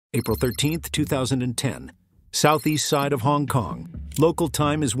April 13th, 2010. Southeast side of Hong Kong. Local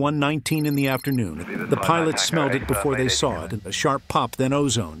time is 1:19 in the afternoon. The pilots smelled it before they saw it. A sharp pop, then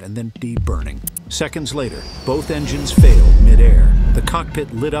ozone, and then deep burning. Seconds later, both engines failed midair. The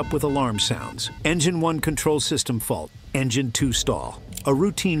cockpit lit up with alarm sounds. Engine 1 control system fault. Engine 2 stall. A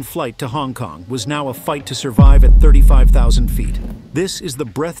routine flight to Hong Kong was now a fight to survive at 35,000 feet. This is the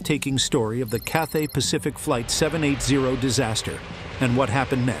breathtaking story of the Cathay Pacific Flight 780 disaster and what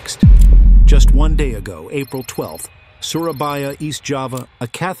happened next. Just one day ago, April 12th, Surabaya, East Java, a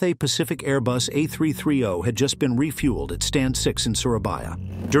Cathay Pacific Airbus A330 had just been refueled at Stand 6 in Surabaya.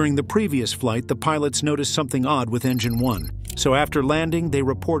 During the previous flight, the pilots noticed something odd with Engine 1, so after landing, they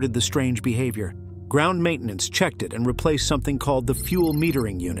reported the strange behavior. Ground maintenance checked it and replaced something called the fuel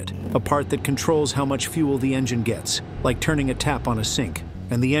metering unit, a part that controls how much fuel the engine gets, like turning a tap on a sink,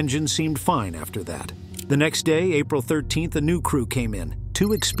 and the engine seemed fine after that. The next day, April 13th, a new crew came in.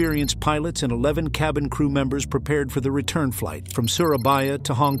 2 experienced pilots and 11 cabin crew members prepared for the return flight from Surabaya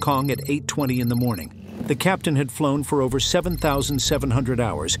to Hong Kong at 8:20 in the morning. The captain had flown for over 7,700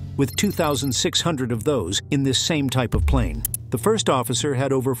 hours, with 2,600 of those in this same type of plane. The first officer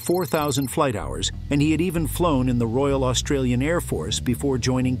had over 4,000 flight hours, and he had even flown in the Royal Australian Air Force before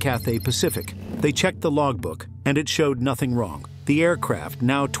joining Cathay Pacific. They checked the logbook, and it showed nothing wrong. The aircraft,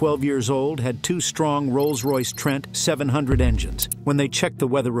 now 12 years old, had 2 strong Rolls-Royce Trent 700 engines. When they checked the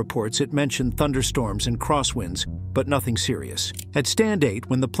weather reports, it mentioned thunderstorms and crosswinds, but nothing serious. At Stand 8,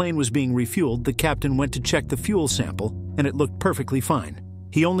 when the plane was being refueled, the captain went to check the fuel sample, and it looked perfectly fine.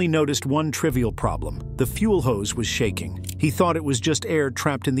 He only noticed one trivial problem. The fuel hose was shaking. He thought it was just air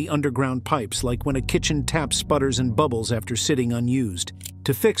trapped in the underground pipes, like when a kitchen tap sputters and bubbles after sitting unused.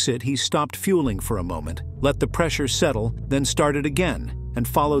 To fix it, he stopped fueling for a moment, let the pressure settle, then started again, and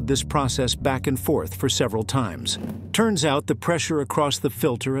followed this process back and forth for several times. Turns out the pressure across the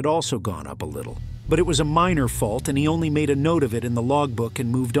filter had also gone up a little. But it was a minor fault, and he only made a note of it in the logbook and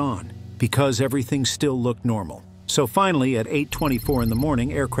moved on, because everything still looked normal. So finally, at 8:24 in the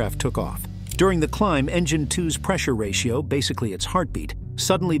morning, aircraft took off. During the climb, Engine 2's pressure ratio, basically its heartbeat,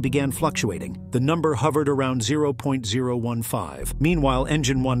 suddenly began fluctuating. The number hovered around 0.015. Meanwhile,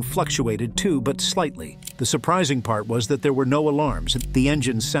 Engine 1 fluctuated too, but slightly. The surprising part was that there were no alarms. The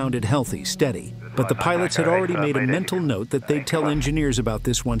engine sounded healthy, steady. But the pilots had already made a mental note that they'd tell engineers about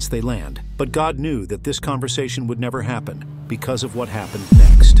this once they land. But God knew that this conversation would never happen because of what happened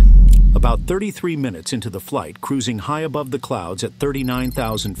next. About 33 minutes into the flight, cruising high above the clouds at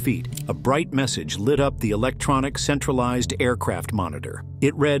 39,000 feet, a bright message lit up the electronic centralized aircraft monitor.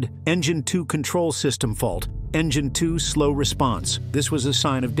 It read, "Engine 2 control system fault. Engine 2 slow response." This was a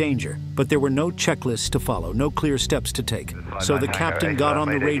sign of danger, but there were no checklists to follow, no clear steps to take. So the captain got on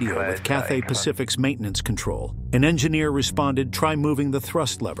the radio with Cathay Pacific's maintenance control. An engineer responded, "Try moving the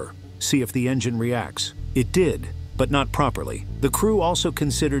thrust lever. See if the engine reacts." It did, but not properly. The crew also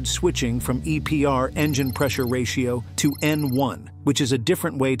considered switching from EPR engine pressure ratio to N1, which is a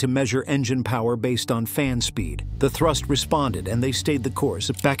different way to measure engine power based on fan speed. The thrust responded, and they stayed the course.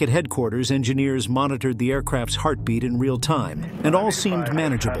 Back at headquarters, engineers monitored the aircraft's heartbeat in real time, and all seemed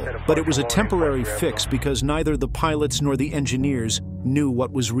manageable. But it was a temporary fix because neither the pilots nor the engineers knew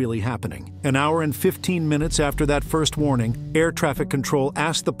what was really happening. An hour and 15 minutes after that first warning, air traffic control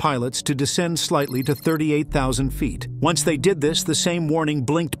asked the pilots to descend slightly to 38,000 feet. Once they did this, the same warning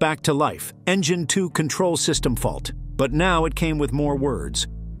blinked back to life. Engine 2 control system fault. But now it came with more words.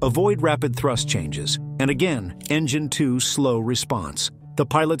 Avoid rapid thrust changes. And again, Engine 2 slow response. The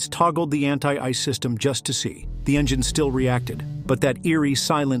pilots toggled the anti-ice system just to see. The engine still reacted, but that eerie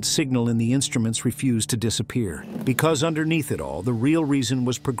silent signal in the instruments refused to disappear. Because underneath it all, the real reason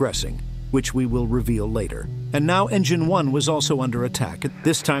was progressing, which we will reveal later. And now Engine 1 was also under attack.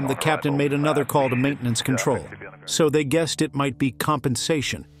 This time the captain made another call to maintenance control. So they guessed it might be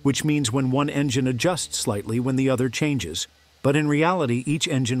compensation, which means when one engine adjusts slightly when the other changes. But in reality, each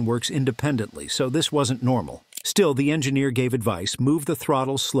engine works independently, so this wasn't normal. Still, the engineer gave advice: move the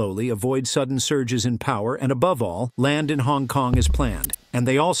throttle slowly, avoid sudden surges in power, and above all, land in Hong Kong as planned. And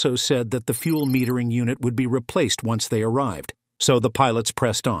they also said that the fuel metering unit would be replaced once they arrived. So the pilots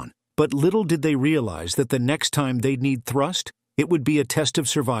pressed on. But little did they realize that the next time they'd need thrust, it would be a test of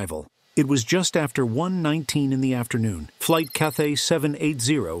survival. It was just after 1:19 in the afternoon. Flight Cathay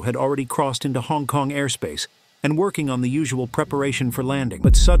 780 had already crossed into Hong Kong airspace, and working on the usual preparation for landing.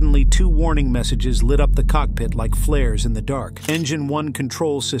 But suddenly, 2 warning messages lit up the cockpit like flares in the dark. Engine 1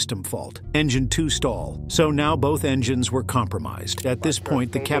 control system fault. Engine 2 stall. So now both engines were compromised. At this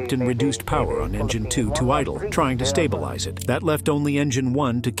point, the captain reduced power on Engine 2 to idle, trying to stabilize it. That left only Engine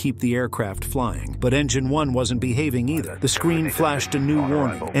 1 to keep the aircraft flying. But Engine 1 wasn't behaving either. The screen flashed a new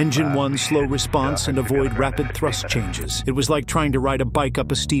warning. Engine 1 slow response and avoid rapid thrust changes. It was like trying to ride a bike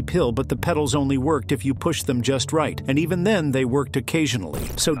up a steep hill, but the pedals only worked if you pushed them just right. And even then, they worked occasionally.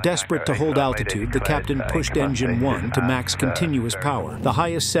 So desperate to hold altitude, the captain pushed Engine 1 to max continuous power, the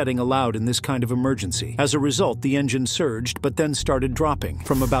highest setting allowed in this kind of emergency. As a result, the engine surged, but then started dropping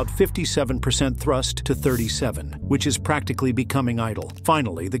from about 57% thrust to 37, which is practically becoming idle.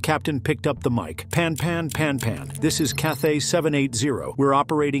 Finally, the captain picked up the mic. Pan. This is Cathay 780. We're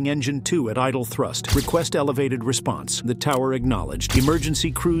operating Engine 2 at idle thrust. Request elevated response. The tower acknowledged.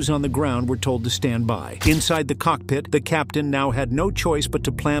 Emergency crews on the ground were told to stand by. Inside the cockpit, the captain now had no choice but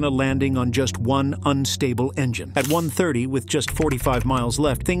to plan a landing on just one unstable engine. At 1:30, with just 45 miles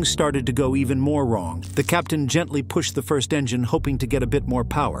left, things started to go even more wrong. The captain gently pushed the first engine, hoping to get a bit more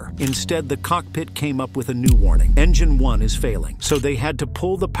power. Instead, the cockpit came up with a new warning. Engine 1 is failing, so they had to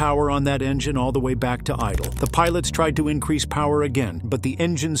pull the power on that engine all the way back to idle. The pilots tried to increase power again, but the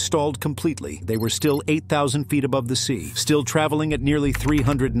engine stalled completely. They were still 8,000 feet above the sea, still traveling at nearly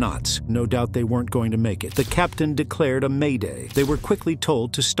 300 knots. No doubt they weren't going to make it. The captain declared a mayday. They were quickly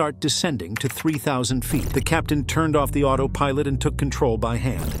told to start descending to 3,000 feet. The captain turned off the autopilot and took control by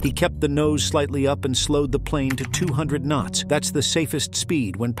hand. He kept the nose slightly up and slowed the plane to 200 knots. That's the safest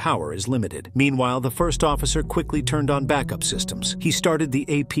speed when power is limited. Meanwhile, the first officer quickly turned on backup systems. He started the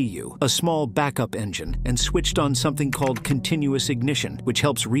APU, a small backup engine, and switched on something called continuous ignition, which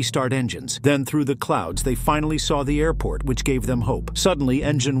helps restart engines. Then through the clouds, they finally saw the airport, which gave them hope. Suddenly,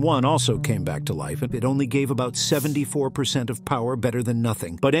 Engine 1 also came back to life. It only gave about 74% of power, better than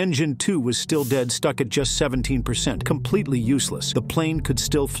nothing. But Engine 2 was still dead, stuck at just 17%, completely useless. The plane could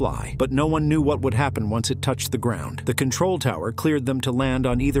still fly, but no one knew what would happen once it touched the ground. The control tower cleared them to land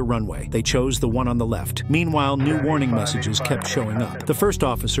on either runway. They chose the one on the left. Meanwhile, new warning messages kept showing up. The first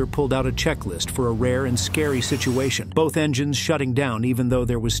officer pulled out a checklist for a rare and scary situation. Both engines shutting down even though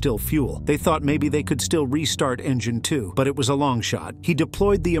there was still fuel. They thought maybe they could still restart Engine 2, but it was a long shot. He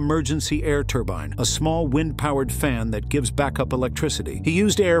deployed the emergency air turbine, a small wind-powered fan that gives backup electricity. He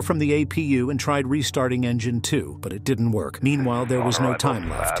used air from the APU and tried restarting Engine 2, but it didn't work. Meanwhile, there was no time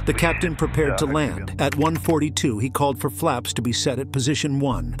left. The captain prepared to land. At 1:42, he called for flaps to be set at position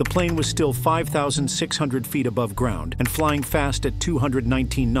 1. The plane was still 5,600 feet above ground and flying fast at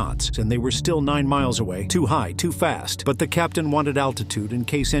 219 knots, and they were still 9 miles away. Too high, too fast. But the captain wanted altitude in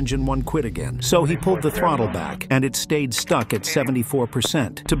case Engine 1 quit again. So he pulled the throttle back, and it stayed stuck at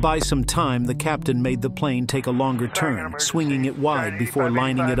 74%. To buy some time, the captain made the plane take a longer turn, swinging it wide before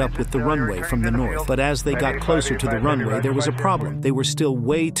lining it up with the runway from the north. But as they got closer to the runway, there was a problem. They were still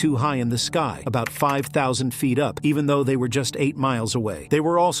way too high in the sky, about 5,000 feet up, even though they were just 8 miles away. They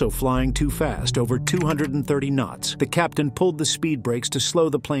were also flying too fast, over 230 knots. The captain pulled the speed brakes to slow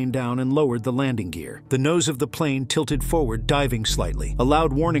the plane down and lowered the landing gear. The nose of the plane tilted forward, diving slightly. A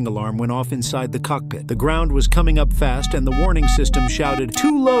loud warning alarm went off inside the cockpit. The ground was coming up fast, and the warning system shouted,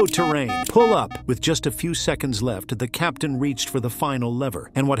 "Too low terrain! Pull up!" With just a few seconds left, the captain reached for the final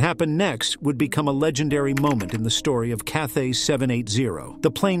lever. And what happened next would become a legendary moment in the story of Cathay 780.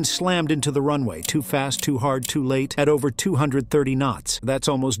 The plane slammed into the runway, too fast, too hard, too late, at over 230 knots. That's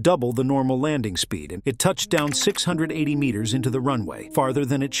almost double the normal landing speed, and it touched down 680 meters into the runway, farther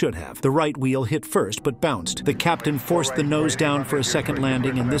than it should have. The right wheel hit first, but bounced. The captain forced the nose down for a second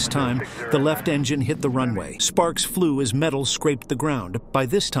landing, and this time, the left engine hit the runway. Sparks flew as metal scraped the ground. By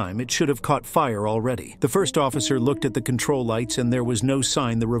this time, it should have caught fire already. The first officer looked at the control lights, and there was no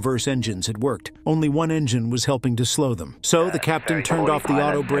sign the reverse engines had worked. Only one engine was helping to slow them. So the captain turned off the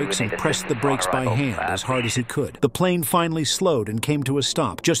auto brakes and pressed the brakes by hand as hard as he could. The plane finally slowed and came to a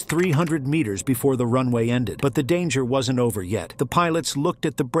stop, just 300 meters before the runway ended. But the danger wasn't over yet. The pilots looked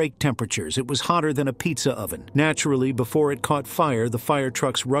at the brake temperatures. It was hotter than a pizza oven. Naturally, before it caught fire, the fire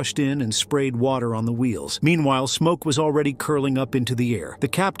trucks rushed in and sprayed water on the wheels. Meanwhile, smoke was already curling up into the air. The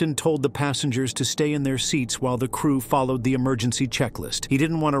captain told the passengers to stay in their seats while the crew followed the emergency checklist. He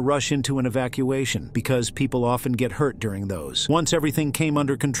didn't want to rush into an evacuation because people often get hurt during those. Once everything came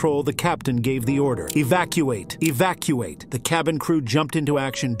under control, the captain gave the order, "Evacuate! Evacuate!" The cabin crew jumped into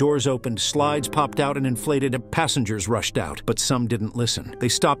action, doors opened, slides popped out and inflated, and passengers rushed out. But some didn't listen. They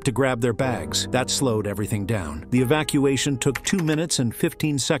stopped to grab their bags. That slowed everything down. The evacuation took 2 minutes and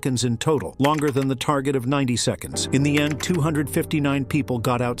 15 seconds in total, longer than the target of 90 seconds. In the end, 259 people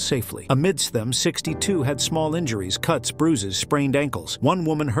got out safely. Amidst them, 62 had small injuries, cuts, bruises, sprained ankles. One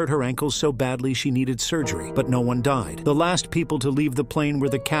woman hurt her ankles so badly she needed surgery, but no one died. The last people to leave the plane were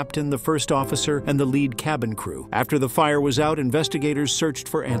the captain, the first officer, and the lead cabin crew. After the fire was out, investigators searched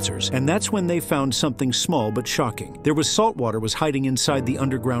for answers, and that's when they found something small but shocking. There was saltwater hiding inside the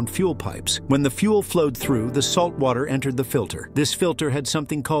underground fuel pipes. When the fuel flowed through, the salt water entered the filter. This filter had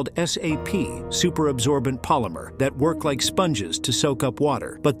something called SAP, superabsorbent polymer, that worked like sponges to soak up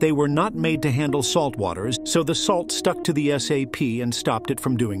water. But they were not made to handle salt waters, so the salt stuck to the SAP and stopped it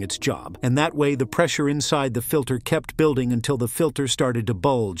from doing its job. And that way, the pressure inside the filter kept building until the filter started to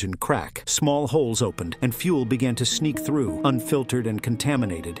bulge and crack. Small holes opened, and fuel began to sneak through, unfiltered and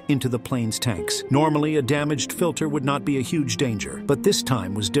contaminated, into the plane's tanks. Normally, a damaged filter would not be a huge danger, but this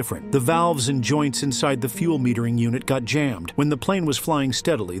time was different. The valves and joints inside the fuel metering unit got jammed. When the plane was flying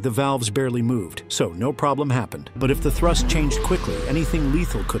steadily, the valves barely moved, so no problem happened. But if the thrust changed quickly, anything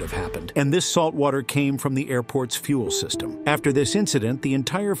lethal could have happened, and this salt water came from the airport's fuel system. After this incident, the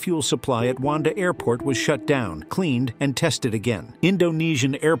entire fuel supply at Wanda Airport was shut down, cleaned, and tested again.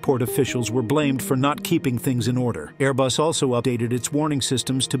 Indonesian airport officials were blamed for not keeping things in order. Airbus also updated its warning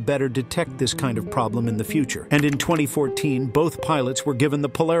systems to better detect this kind of problem in the future. And in 2014, both pilots were given the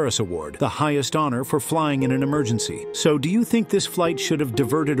Polaris Award, the highest honor for flying in an emergency. So do you think this flight should have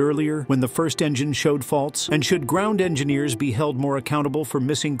diverted earlier when the first engine showed faults? And should ground engineers be held more accountable for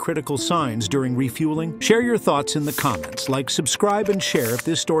missing critical signs during refueling? Share your thoughts in the comments. Like, subscribe, and share if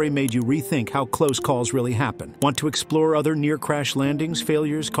this story made you rethink how close calls really happen. Want to explore other near-crash landings,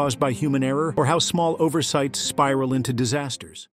 failures caused by human error, or how small oversights spiral into disasters?